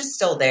committee, which is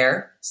still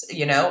there,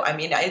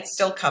 it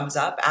still comes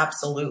up.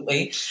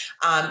 Absolutely.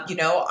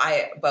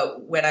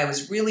 But when I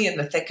was really in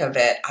the thick of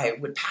it, I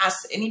would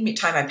any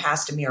time I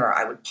passed a mirror,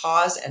 I would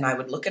pause and I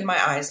would look in my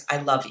eyes. I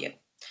love you.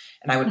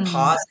 And I would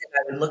pause and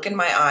I would look in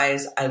my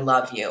eyes. I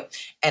love you.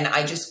 And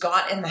I just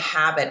got in the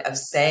habit of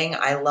saying,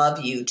 I love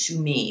you to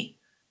me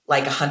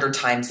like 100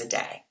 times a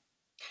day.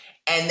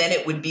 And then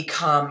it would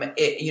become,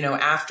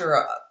 after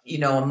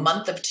a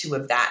month or two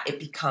of that, it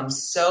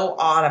becomes so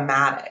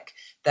automatic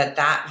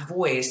that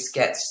voice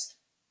gets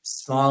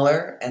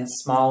smaller and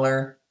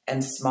smaller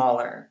and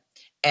smaller.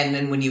 And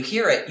then when you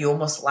hear it, you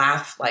almost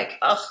laugh like,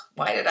 oh,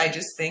 why did I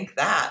just think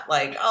that?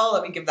 Like, oh,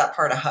 let me give that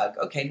part a hug.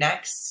 Okay,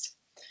 next.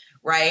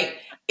 Right?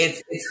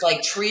 It's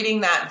like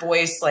treating that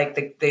voice like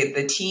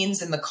the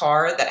teens in the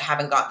car that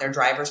haven't gotten their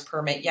driver's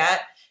permit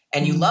yet.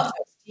 And you love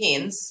those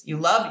teens. You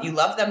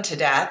love them to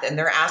death, and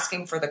they're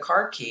asking for the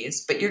car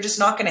keys, but you're just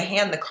not going to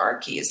hand the car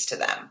keys to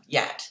them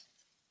yet.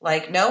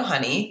 Like, no,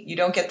 honey, you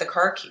don't get the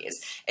car keys.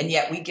 And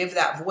yet we give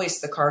that voice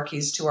the car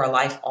keys to our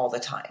life all the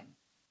time.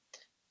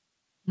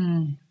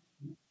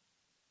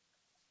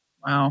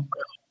 Wow.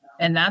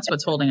 And that's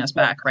what's holding us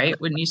back, right?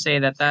 Wouldn't you say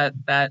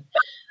that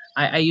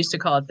I used to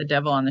call it the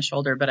devil on the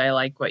shoulder, but I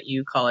like what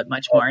you call it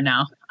much more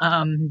now.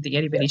 The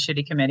itty bitty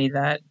shitty committee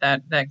that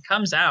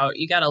comes out.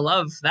 You got to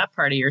love that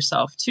part of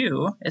yourself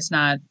too. It's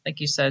not, like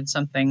you said,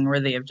 something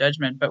worthy of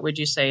judgment, but would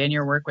you say in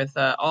your work with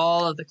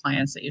all of the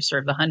clients that you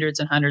serve, the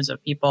hundreds and hundreds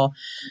of people,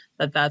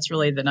 that's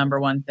really the number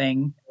one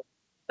thing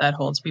that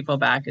holds people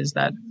back is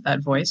that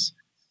voice?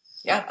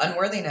 Yeah.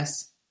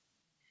 Unworthiness.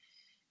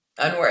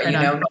 Not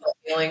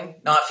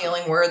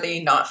feeling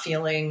worthy, not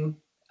feeling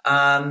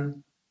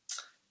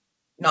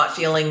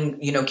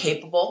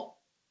capable,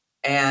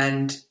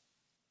 and,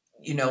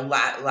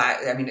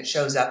 it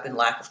shows up in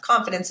lack of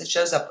confidence. It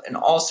shows up in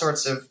all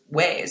sorts of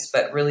ways,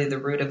 but really the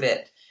root of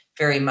it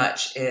very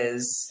much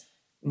is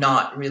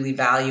not really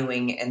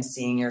valuing and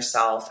seeing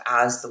yourself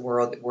as the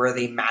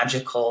worthy,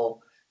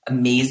 magical,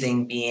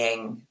 amazing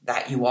being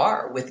that you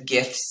are, with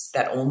gifts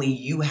that only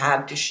you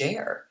have to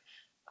share.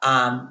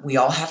 We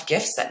all have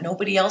gifts that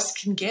nobody else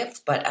can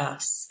give but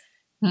us.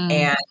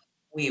 And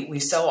we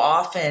so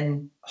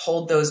often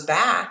hold those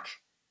back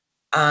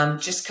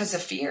just because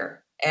of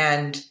fear.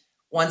 And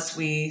once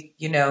we,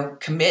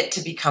 commit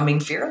to becoming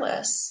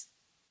fearless,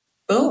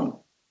 boom.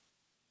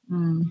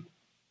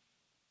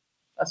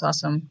 That's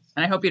awesome.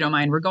 And I hope you don't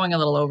mind. We're going a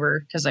little over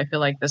because I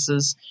feel like this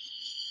is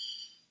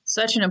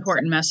such an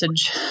important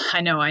message.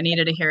 I know I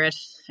needed to hear it,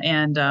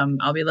 and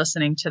I'll be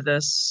listening to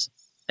this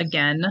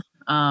again.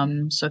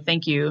 So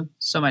thank you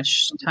so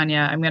much,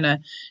 Tanya. I'm going to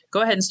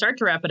go ahead and start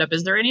to wrap it up.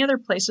 Is there any other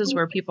places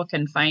where people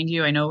can find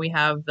you? I know we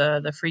have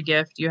the free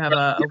gift. Do you have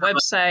a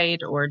website,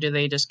 or do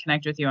they just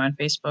connect with you on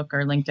Facebook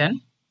or LinkedIn?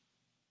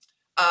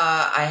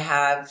 I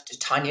have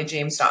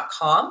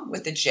TanyaJames.com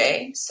with a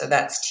J. So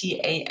that's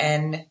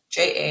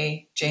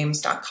TANJA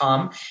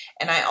James.com.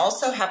 And I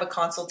also have a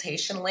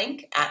consultation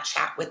link at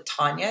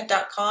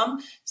chatwithtanya.com.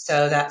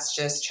 So that's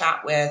just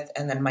chatwith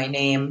and then my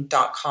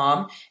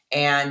name.com.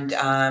 And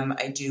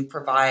I do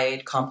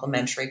provide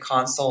complimentary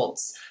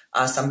consults.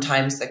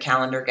 Sometimes the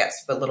calendar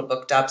gets a little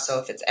booked up. So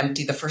if it's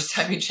empty the first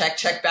time you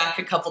check back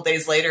a couple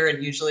days later,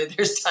 and usually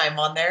there's time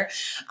on there.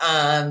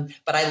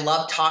 But I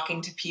love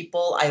talking to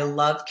people. I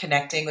love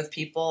connecting with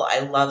people. I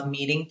love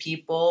meeting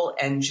people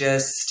and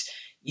just,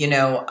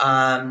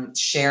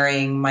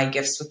 sharing my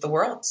gifts with the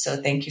world.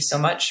 So thank you so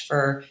much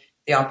for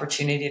the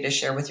opportunity to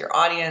share with your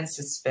audience.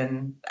 It's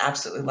been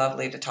absolutely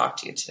lovely to talk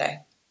to you today.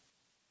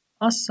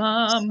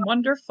 Awesome.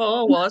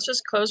 Wonderful. Well, let's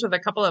just close with a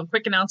couple of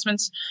quick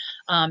announcements.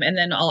 And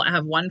then I'll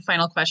have one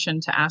final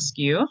question to ask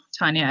you,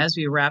 Tanya, as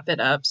we wrap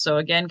it up. So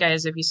again,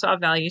 guys, if you saw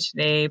value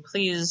today,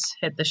 please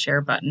hit the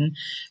share button.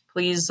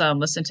 Please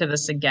listen to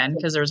this again,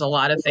 because there's a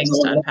lot of things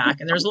to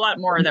unpack, and there's a lot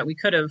more that we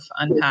could have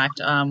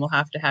unpacked. We'll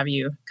have to have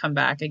you come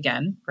back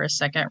again for a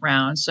second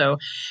round. So a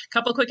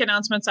couple quick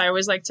announcements. I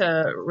always like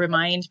to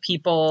remind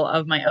people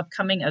of my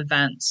upcoming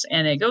events,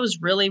 and it goes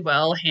really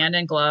well hand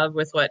in glove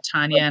with what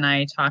Tanya and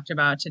I talked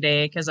about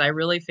today, because I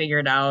really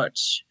figured out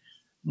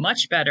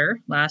much better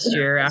last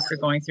year after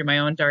going through my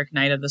own dark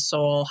night of the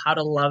soul, how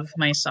to love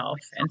myself.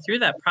 And through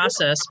that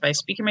process, by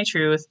speaking my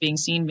truth, being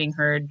seen, being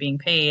heard, being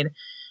paid,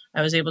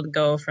 I was able to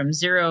go from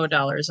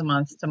 $0 a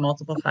month to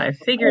multiple 5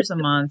 figures a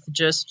month,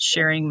 just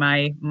sharing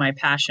my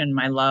passion,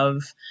 my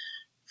love,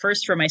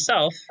 first for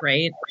myself,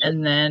 right?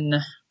 And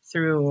then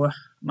through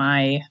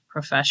my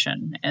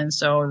profession. And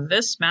so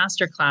this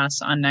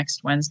masterclass on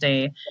next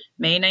Wednesday,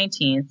 May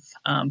 19th,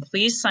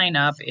 please sign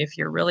up if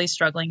you're really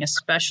struggling,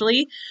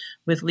 especially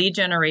with lead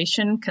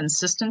generation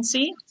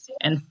consistency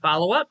and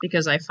follow up,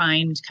 because I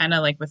find, kind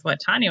of like with what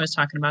Tanya was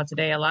talking about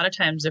today, a lot of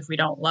times if we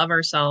don't love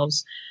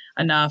ourselves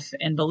enough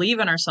and believe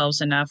in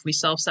ourselves enough, we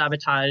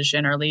self-sabotage,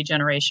 and our lead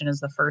generation is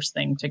the first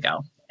thing to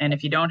go. And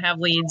if you don't have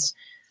leads,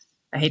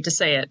 I hate to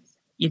say it,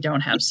 you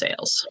don't have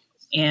sales.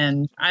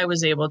 And I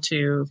was able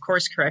to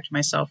course correct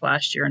myself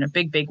last year in a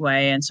big, big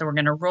way. And so we're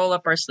going to roll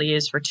up our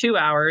sleeves for 2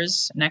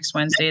 hours next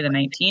Wednesday, the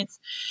 19th,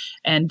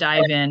 and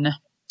dive in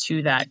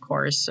to that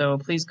course. So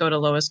please go to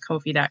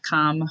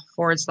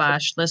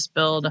loiscoffey.com/list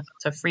build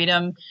to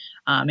freedom.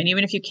 And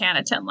even if you can't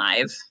attend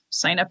live,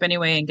 sign up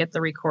anyway and get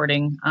the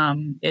recording.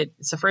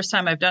 It's the first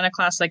time I've done a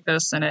class like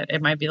this, and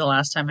it might be the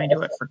last time I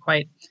do it for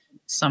quite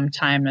some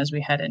time as we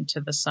head into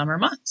the summer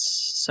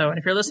months. So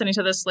if you're listening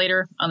to this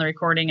later on the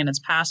recording and it's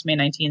past May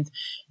 19th,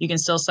 you can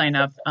still sign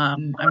up.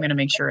 I'm going to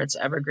make sure it's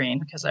evergreen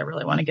because I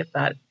really want to get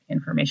that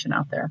information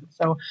out there.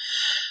 So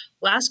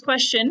last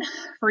question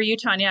for you,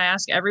 Tanya. I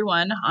ask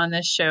everyone on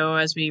this show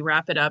as we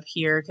wrap it up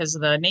here, because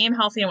the name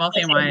Healthy and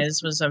Wealthy and Wise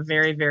was a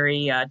very,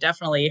 very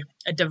definitely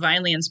a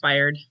divinely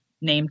inspired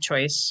name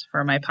choice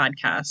for my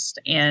podcast,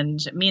 and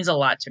it means a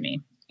lot to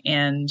me.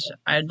 And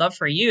I'd love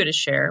for you to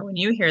share, when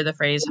you hear the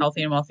phrase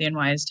healthy and wealthy and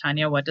wise,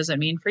 Tanya, what does it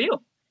mean for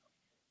you?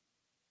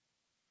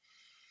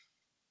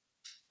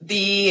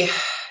 The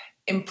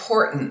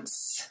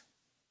importance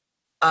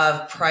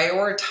of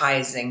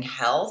prioritizing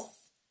health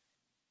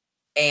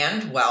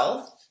and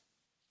wealth,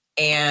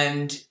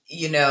 and,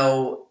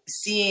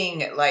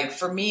 seeing, like,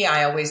 for me,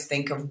 I always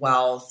think of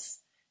wealth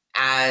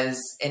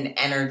as an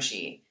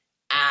energy,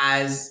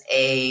 as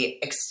a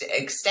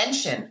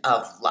extension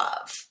of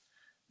love.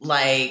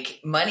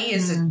 Like, money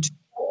is a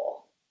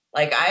tool.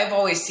 Like, I've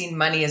always seen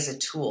money as a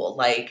tool,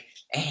 like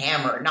a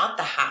hammer, not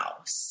the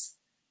house,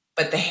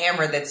 but the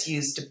hammer that's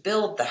used to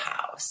build the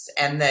house.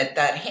 And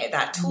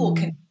that tool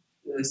can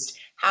be used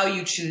how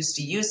you choose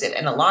to use it.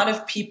 And a lot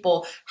of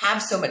people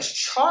have so much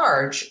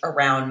charge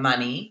around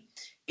money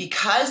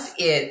because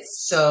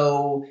it's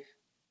so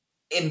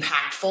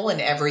impactful in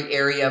every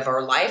area of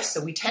our life.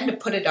 So we tend to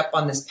put it up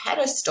on this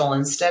pedestal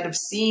instead of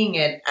seeing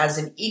it as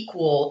an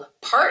equal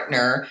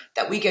partner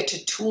that we get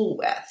to tool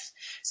with.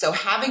 So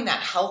having that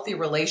healthy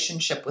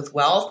relationship with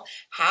wealth,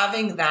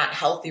 having that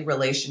healthy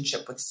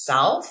relationship with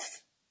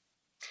self,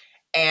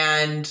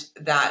 and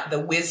that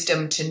the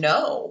wisdom to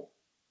know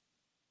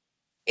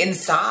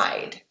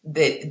inside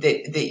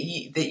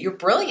that you're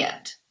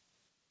brilliant,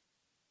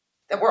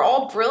 that we're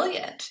all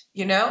brilliant,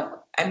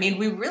 I mean,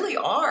 we really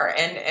are.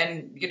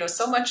 And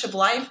so much of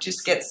life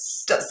just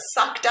gets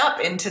sucked up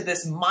into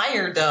this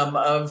miredom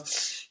of,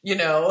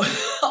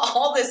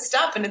 all this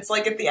stuff. And it's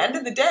like, at the end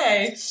of the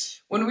day,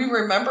 when we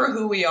remember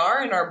who we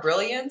are and our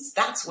brilliance,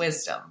 that's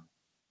wisdom.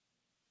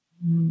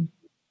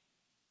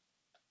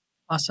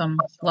 Awesome.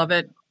 Love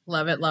it.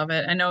 Love it. Love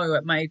it. I know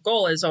what my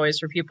goal is always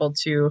for people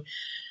to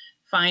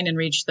find and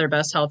reach their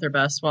best health, their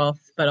best wealth,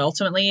 but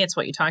ultimately it's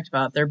what you talked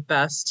about, their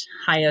best,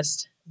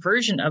 highest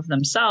version of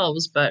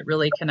themselves, but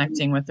really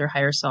connecting with their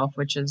higher self,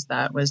 which is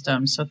that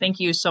wisdom. So thank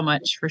you so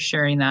much for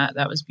sharing that.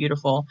 That was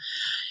beautiful.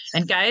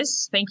 And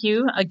guys, thank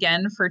you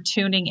again for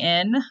tuning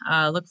in.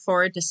 Look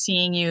forward to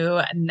seeing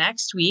you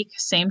next week,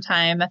 same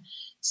time,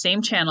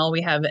 same channel.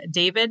 We have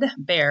David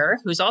Bear,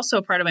 who's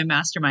also part of my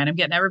mastermind. I'm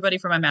getting everybody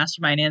from my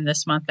mastermind in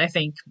this month, I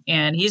think.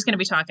 And he's going to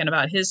be talking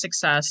about his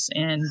success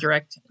in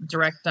direct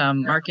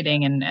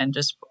marketing and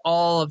just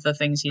all of the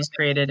things he's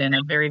created in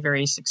a very,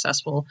 very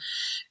successful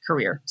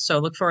career. So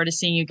look forward to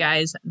seeing you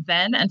guys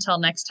then. Until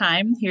next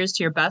time, here's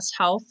to your best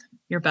health,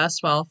 your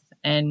best wealth,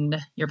 and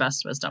your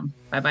best wisdom.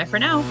 Bye-bye for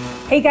now.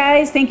 Hey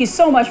guys, thank you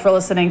so much for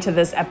listening to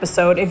this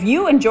episode. If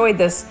you enjoyed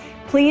this,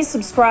 please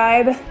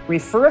subscribe,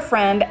 refer a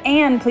friend,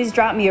 and please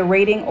drop me a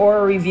rating or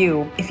a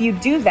review. If you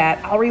do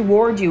that, I'll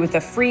reward you with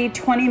a free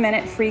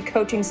 20-minute free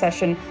coaching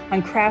session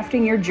on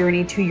crafting your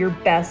journey to your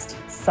best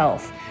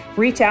self.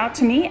 Reach out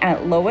to me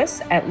at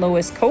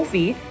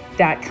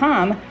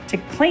lois@loiscoffey.com to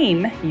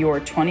claim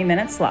your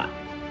 20-minute slot.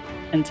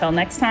 Until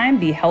next time,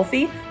 be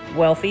healthy,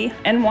 wealthy,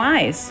 and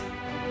wise.